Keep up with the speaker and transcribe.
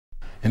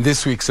In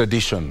this week's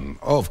edition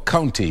of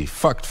County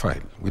Fact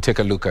File, we take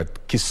a look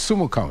at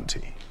Kisumu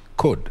County,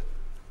 code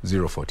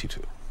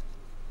 042.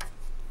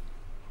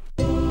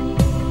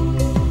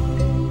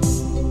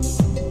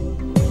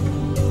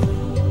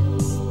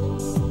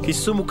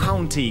 Kisumu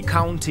County,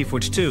 County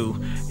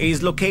 42,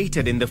 is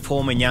located in the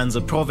former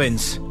Nyanza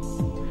province.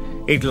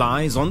 It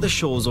lies on the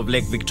shores of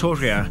Lake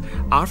Victoria,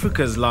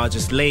 Africa's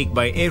largest lake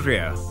by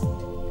area.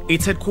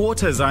 Its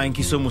headquarters are in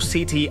Kisumu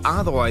City,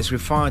 otherwise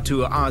referred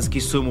to as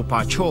Kisumu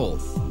Pacho.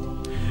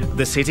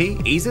 The city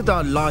is the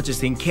third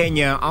largest in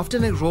Kenya after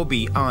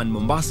Nairobi and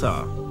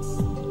Mombasa.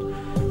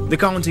 The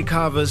county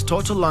covers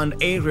total land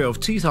area of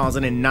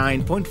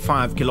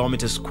 2,009.5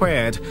 kilometers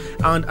squared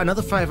and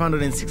another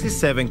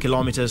 567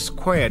 kilometers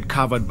squared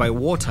covered by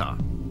water.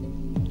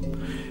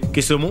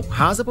 Kisumu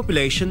has a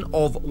population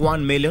of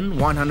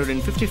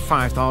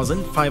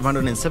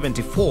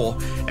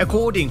 1,155,574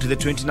 according to the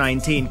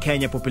 2019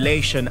 Kenya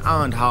Population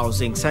and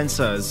Housing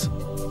Census.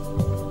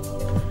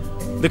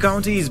 The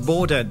county is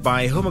bordered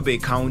by Homa Bay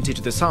County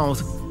to the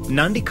south,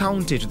 Nandi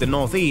County to the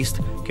northeast,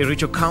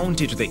 Kericho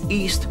County to the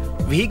east,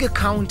 Vihiga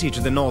County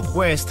to the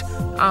northwest,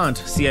 and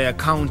Siaya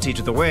County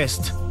to the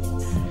west.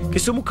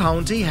 Kisumu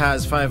County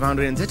has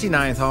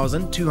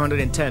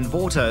 539,210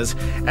 voters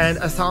and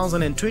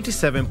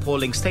 1,027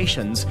 polling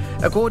stations,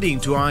 according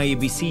to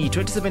IEBC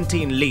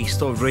 2017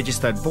 list of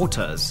registered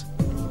voters.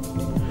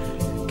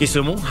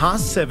 Kisumu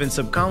has 7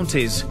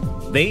 sub-counties.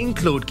 They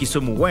include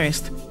Kisumu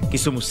West,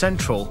 Kisumu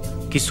Central,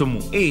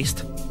 Kisumu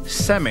East,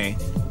 Seme,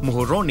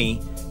 Muhoroni,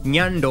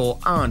 Nyando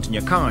and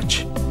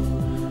Nyakach.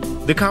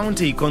 The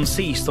county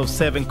consists of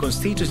 7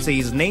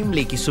 constituencies,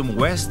 namely Kisumu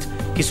West,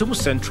 Kisumu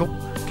Central,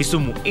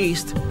 Kisumu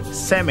East,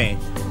 Seme,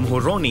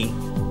 Muhoroni,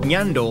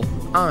 Nyando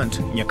and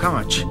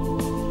Nyakach.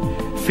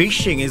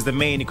 Fishing is the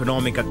main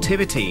economic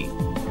activity.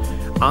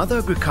 Other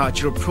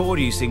agricultural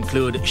produce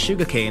include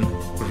sugarcane,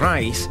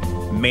 rice,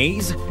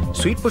 maize,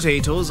 sweet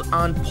potatoes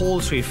and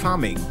poultry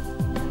farming.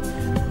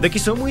 The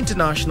Kisumu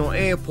International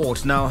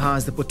Airport now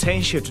has the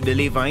potential to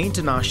deliver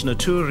international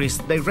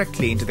tourists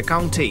directly into the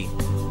county.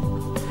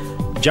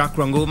 Jack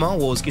Ranguma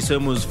was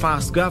Kisumu's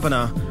first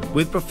governor,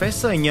 with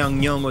Professor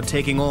Nyang' Nyong'o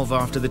taking over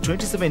after the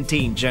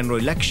 2017 general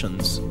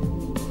elections.